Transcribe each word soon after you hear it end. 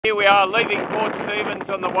Here we are leaving Port Stephens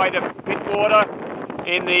on the way to Pittwater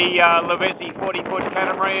in the Lavezzi 40-foot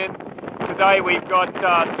Catamaran. Today we've got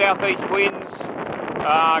southeast winds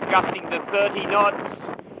gusting to 30 knots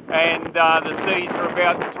and the seas are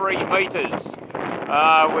about 3 metres.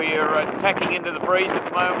 We are tacking into the breeze at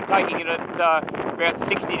the moment, taking it at about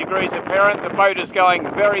 60 degrees apparent. The boat is going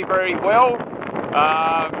very, very well,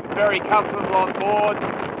 very comfortable on board.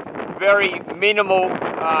 Very minimal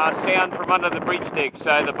sound from under the bridge deck,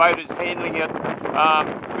 so the boat is handling it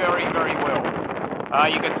very, very well.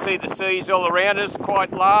 You can see the seas all around us,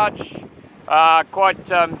 quite large, quite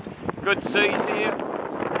good seas here.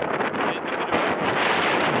 There's a bit of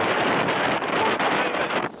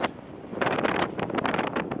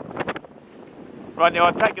right now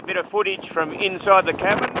I'll take a bit of footage from inside the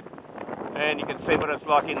cabin and you can see what it's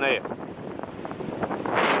like in there.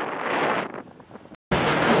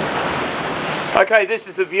 Okay, this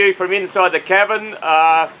is the view from inside the cabin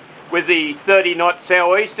with the 30 knot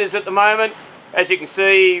sou'easters at the moment. As you can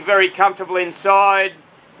see, very comfortable inside,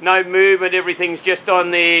 no movement, everything's just on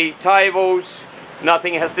the tables,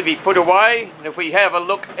 nothing has to be put away. And if we have a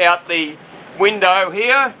look out the window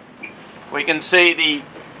here, we can see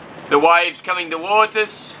the waves coming towards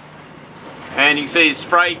us and you can see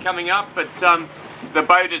spray coming up, but the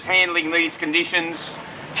boat is handling these conditions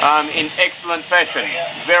in excellent fashion,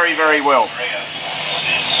 very, very well.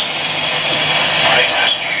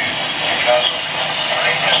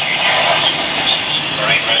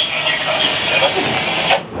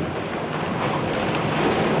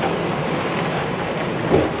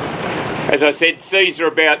 As I said, seas are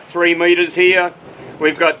about 3 metres here.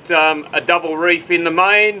 We've got a double reef in the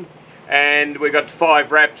main and we've got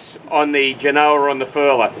 5 wraps on the genoa on the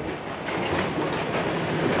furler.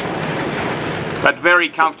 But very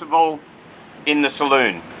comfortable in the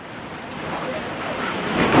saloon.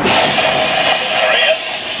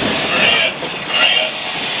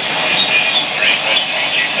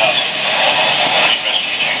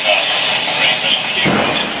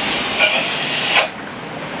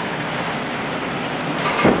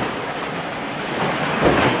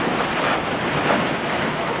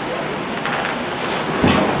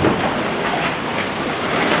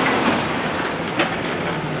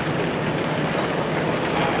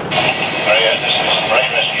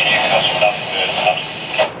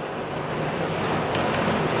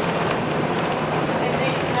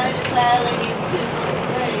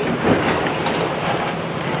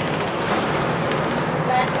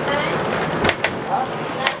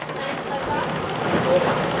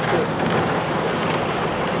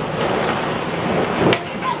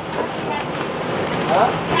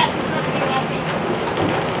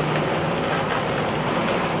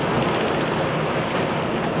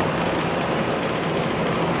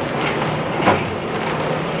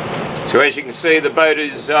 So as you can see, the boat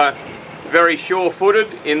is very sure-footed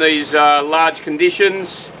in these large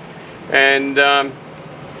conditions and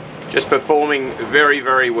just performing very,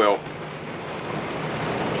 very well.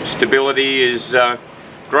 Stability is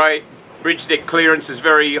great. Bridge deck clearance is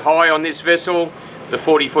very high on this vessel, the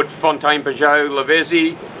 40-foot Fountaine Pajot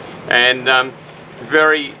Lavezzi, and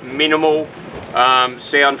very minimal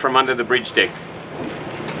sound from under the bridge deck.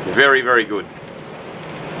 Very, very good.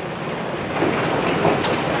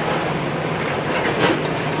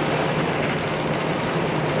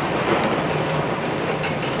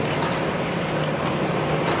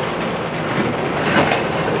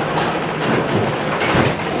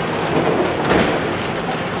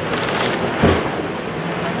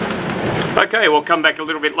 Okay, we'll come back a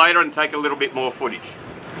little bit later and take a little bit more footage.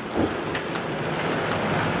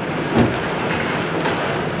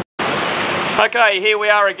 Okay, here we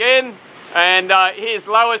are again, and here's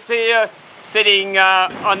Lois here, sitting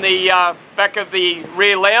on the back of the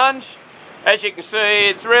rear lounge. As you can see,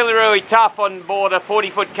 it's really, really tough on board a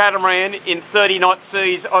 40-foot catamaran in 30 knot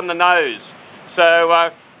seas on the nose.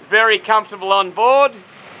 So, very comfortable on board,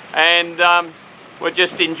 and we're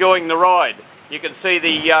just enjoying the ride. You can see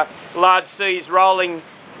the large seas rolling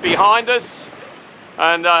behind us.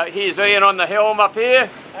 And here's Ian on the helm up here.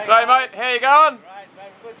 Hey, mate, how you going? Great,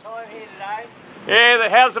 mate. Good time here today. Yeah,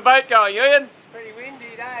 how's the boat going, Ian? It's pretty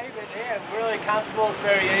windy today, but yeah, really comfortable. It's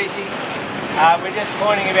very easy. We're just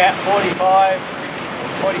pointing about 45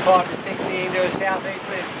 to 60 into a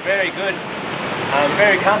southeasterly. It's very good.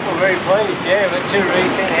 Very comfortable, very pleased. Yeah, we've got 2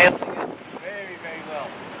 reefs in, handling it very, very well.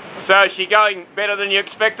 So is she going better than you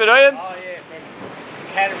expected, Ian? Oh yeah.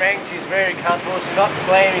 Catamaran, she's very comfortable, she's not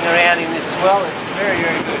slamming around in this swell, it's very,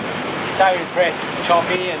 very good. So impressed, it's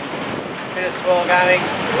choppy and a bit of swell going,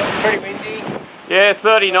 pretty windy. Yeah,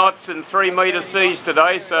 30 knots and 3 metre seas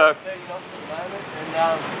today, so... 30 knots at the moment,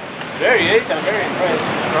 and Very easy, I'm very impressed.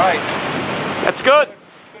 It's great. That's good.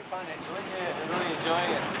 It's good fun actually, yeah, I'm really enjoying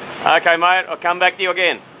it. Okay mate, I'll come back to you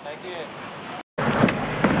again. Thank you.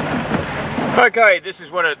 Okay, this is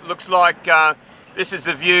what it looks like. This is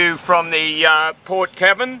the view from the port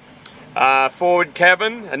cabin, forward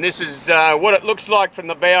cabin, and this is what it looks like from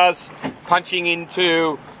the bows, punching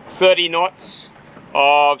into 30 knots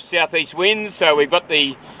of southeast winds. So we've got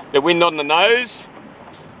the wind on the nose,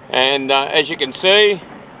 and as you can see,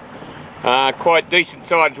 quite decent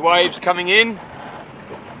sized waves coming in.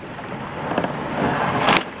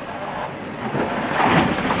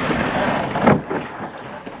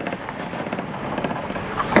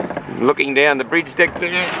 Looking down the bridge deck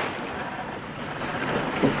there.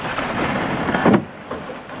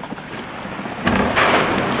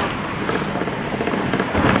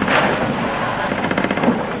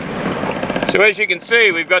 So as you can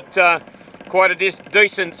see, we've got quite a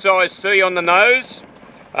decent sized sea on the nose.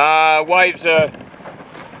 Waves are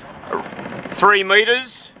 3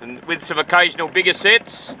 metres and with some occasional bigger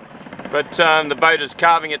sets, but the boat is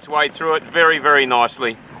carving its way through it very, very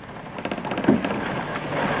nicely.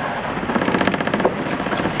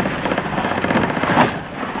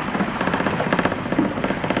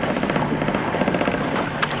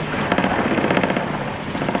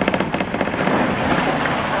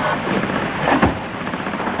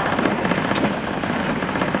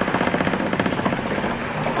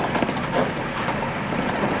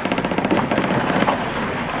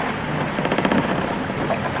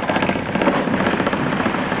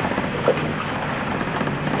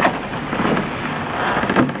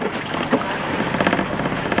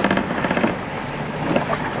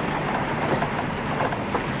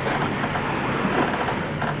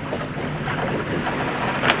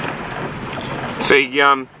 See,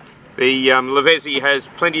 the Lavezzi has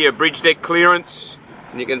plenty of bridge deck clearance,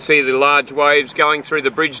 and you can see the large waves going through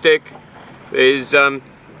the bridge deck. There's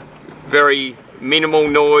very minimal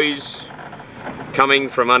noise coming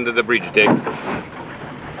from under the bridge deck.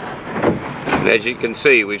 And as you can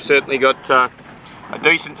see, we've certainly got a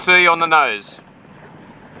decent sea on the nose.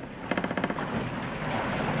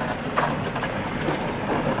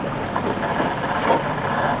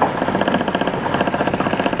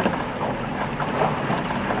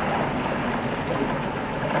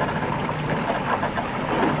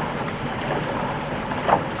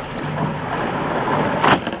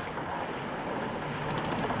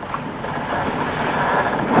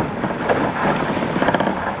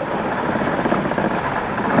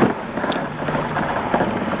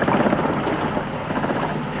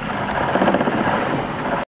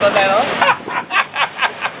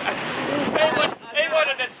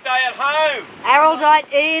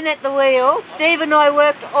 Ian at the wheel. Steve and I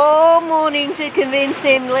worked all morning to convince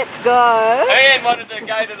him, let's go. Ian wanted to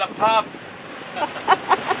go to the pub.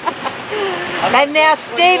 And now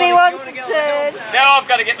Stevie wants to turn. Now I've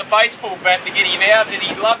got to get the baseball bat to get him out, and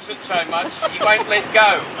he loves it so much he won't let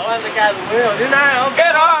go. I want to go to the wheel, didn't I?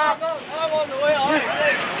 Get up! I'm on the wheel.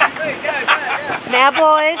 Please, go. Now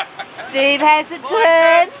boys, Steve has a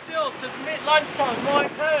turn. Still, to lunchtime, my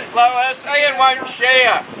turn. Lois, Ian won't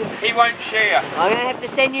share. He won't share. I'm going to have to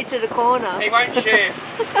send you to the corner. He won't share. No,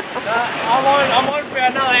 I'm on for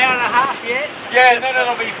another hour and a half yet. Yeah, then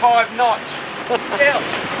it'll be 5 knots.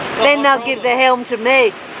 Then they'll give the helm to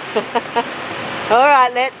me.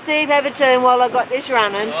 Alright, let Steve have a turn while I got this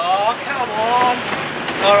running. Oh, come on.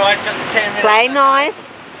 Alright, just 10 minutes. Play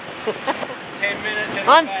nice. 10 minutes.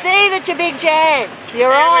 On Steve, it's your big chance.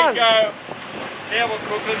 You're on. Here we go. Now we're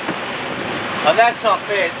cooking. Oh, that's not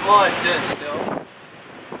fair. It's mine, still.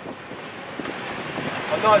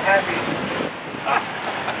 I'm not happy.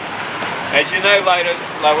 As you know, Lotus.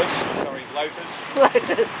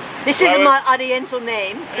 This isn't my Oriental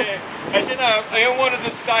name. Yeah. As you know, Ian wanted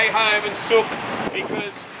to stay home and sook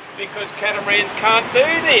because catamarans can't do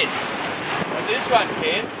this. But this one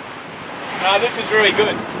can. No, this is really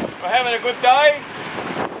good. We're having a good day.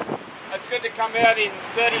 It's good to come out in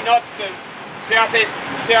 30 knots of southeast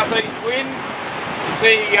wind to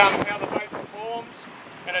see how the boat performs,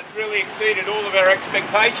 and it's really exceeded all of our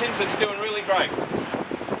expectations. It's doing really great.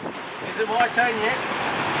 Is it my turn yet?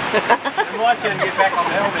 It's my turn to get back on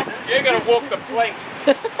the helmet. You're going to walk the plank.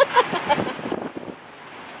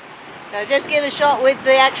 Now just get a shot with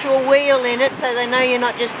the actual wheel in it so they know you're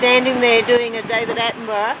not just standing there doing a David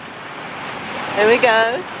Attenborough. There we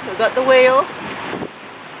go. We've got the wheel.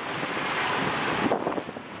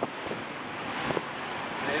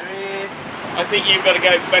 There he is. I think you've got to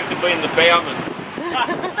go back to being the bowman.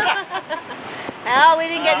 Oh, we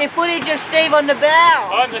didn't get any footage of Steve on the bow.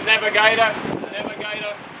 I'm the navigator.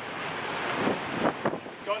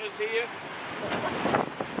 Got us here.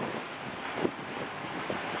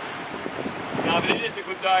 No, but it is a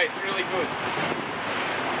good day, it's really good.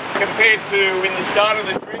 Compared to in the start of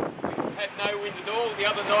the trip, we had no wind at all. The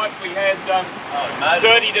other night we had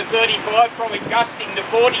 30 to 35, probably gusting to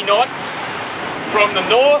 40 knots from the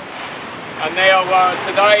north. And now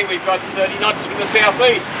today we've got 30 knots from the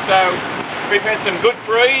southeast. So we've had some good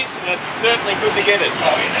breeze and it's certainly good to get it.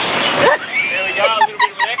 There we go, a little bit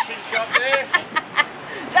of an action shot there.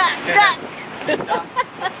 Duck, duck.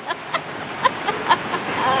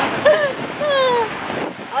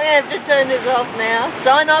 I'm going to have to turn this off now.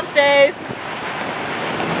 Sign off, Steve.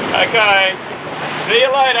 Okay. See you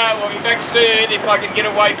later. We'll be back soon if I can get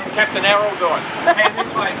away from Captain Araldite. Hand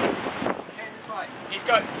this way. Hand this way. He's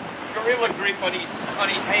got gorilla grip on his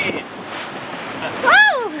hand.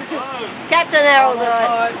 Oh. Captain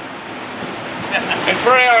Araldite. And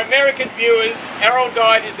for our American viewers,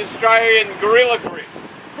 Araldite is Australian gorilla grip.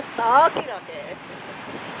 Okay, okay.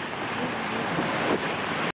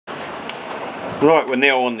 Right, we're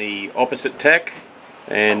now on the opposite tack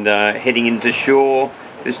and heading into shore.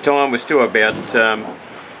 This time we're still about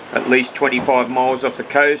at least 25 miles off the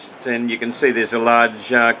coast, and you can see there's a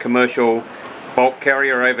large commercial bulk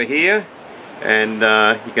carrier over here, and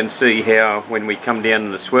you can see how when we come down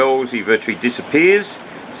in the swells he virtually disappears,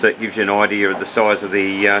 so it gives you an idea of the size of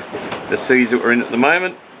the seas that we're in at the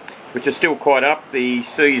moment, which are still quite up. The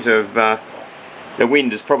seas have, the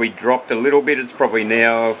wind has probably dropped a little bit. It's probably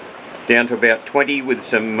now down to about 20 with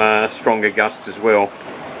some stronger gusts as well,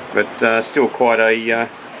 but still quite a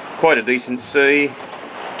decent sea,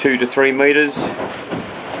 2 to 3 metres. You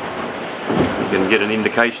can get an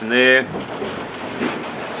indication there,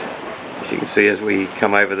 as you can see as we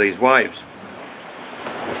come over these waves.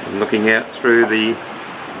 I'm looking out through the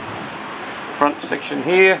front section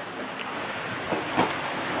here.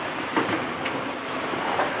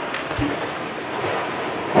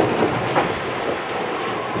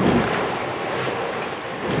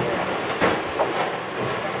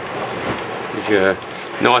 A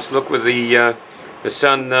nice look with the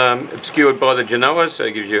sun obscured by the Genoa, so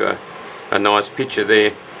it gives you a nice picture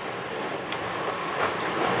there.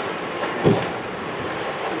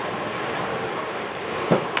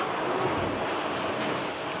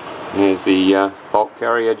 There's the bulk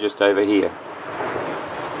carrier just over here.